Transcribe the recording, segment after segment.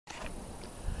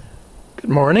Good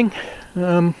morning.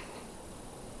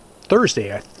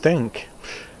 Thursday, I think.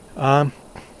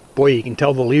 Boy, you can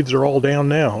tell the leaves are all down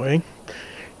now, eh?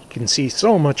 You can see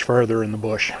so much farther in the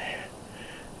bush.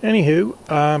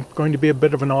 Anywho, going to be a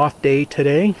bit of an off day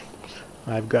today.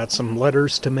 I've got some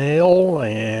letters to mail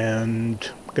and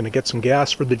going to get some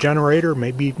gas for the generator,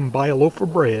 maybe even buy a loaf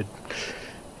of bread.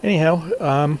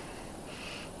 Anyhow,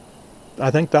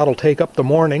 I think that'll take up the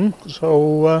morning,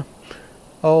 so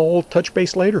I'll touch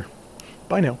base later.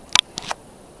 Bye now.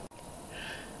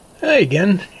 Hey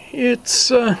again,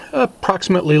 it's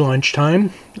approximately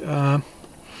lunchtime.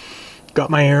 Got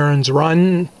my errands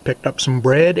run, picked up some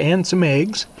bread and some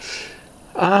eggs.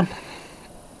 Yeah,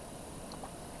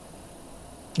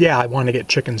 I want to get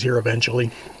chickens here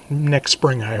eventually. Next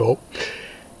spring, I hope.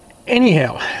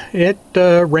 Anyhow, it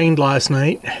rained last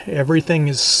night. Everything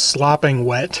is slopping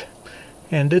wet,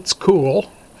 and it's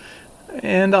cool.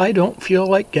 And I don't feel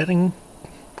like getting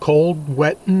cold,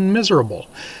 wet, and miserable.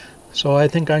 So I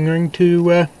think I'm going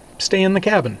to stay in the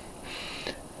cabin.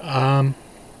 I'm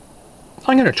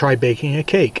going to try baking a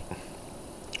cake.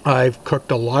 I've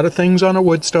cooked a lot of things on a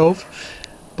wood stove,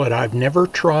 but I've never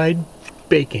tried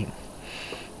baking.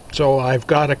 So I've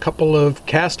got a couple of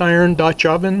cast iron Dutch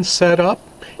ovens set up,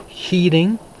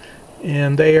 heating,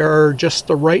 and they are just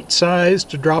the right size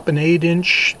to drop an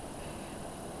 8-inch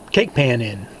cake pan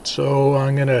in. So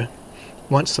I'm going to,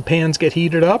 once the pans get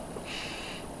heated up,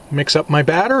 mix up my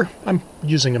batter. I'm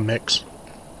using a mix.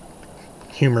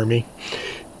 Humor me.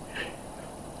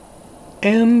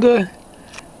 And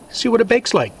see what it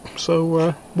bakes like.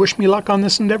 So wish me luck on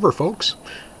this endeavor, folks.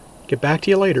 Get back to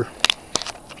you later.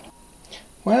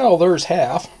 Well, there's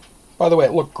half. By the way,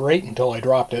 it looked great until I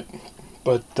dropped it.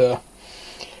 But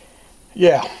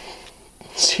yeah,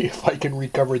 see if I can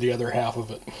recover the other half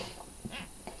of it.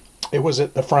 It was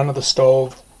at the front of the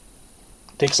stove.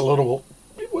 Takes a little,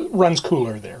 it runs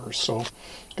cooler there, so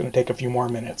it's going to take a few more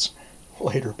minutes.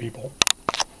 Later, people.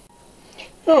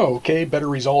 Okay, better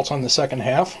results on the second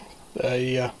half.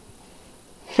 I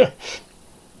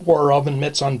wore oven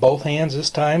mitts on both hands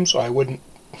this time, so I wouldn't,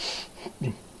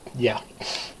 yeah,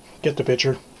 get the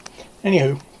picture.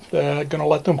 Anywho, gonna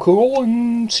let them cool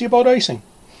and see about icing.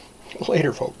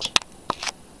 Later, folks.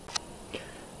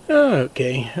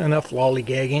 Okay, enough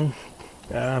lollygagging.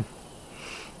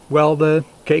 Well, the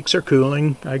cakes are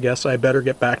cooling. I guess I better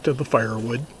get back to the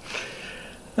firewood.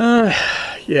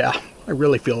 Yeah, I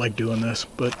really feel like doing this,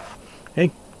 but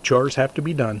hey, chores have to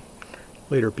be done.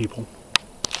 Later, people.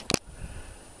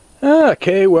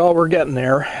 Okay, well, we're getting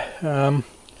there. I'm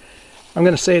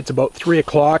going to say it's about 3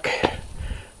 o'clock.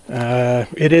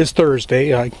 It is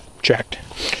Thursday. I checked.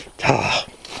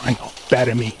 I know, bad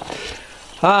of me.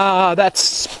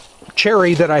 That's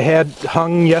cherry that I had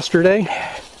hung yesterday.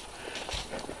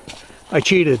 I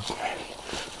cheated.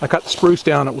 I cut the spruce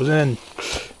down it was in.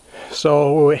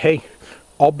 So, hey,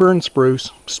 I'll burn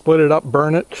spruce, split it up,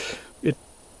 burn it. It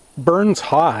burns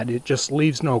hot, it just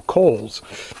leaves no coals.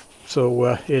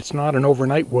 So it's not an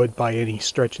overnight wood by any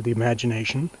stretch of the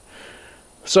imagination.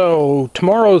 So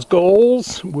tomorrow's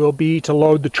goals will be to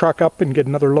load the truck up and get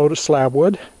another load of slab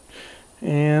wood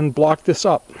and block this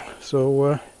up.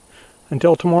 So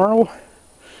until tomorrow,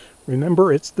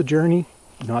 remember, it's the journey,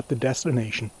 not the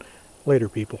destination. Later,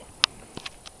 people.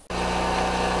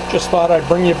 Just thought I'd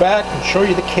bring you back and show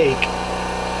you the cake.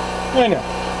 I know,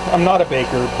 I'm not a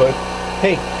baker, but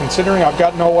hey, considering I've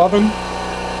got no oven,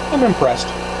 I'm impressed.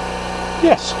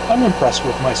 Yes, I'm impressed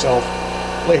with myself.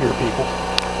 Later, people.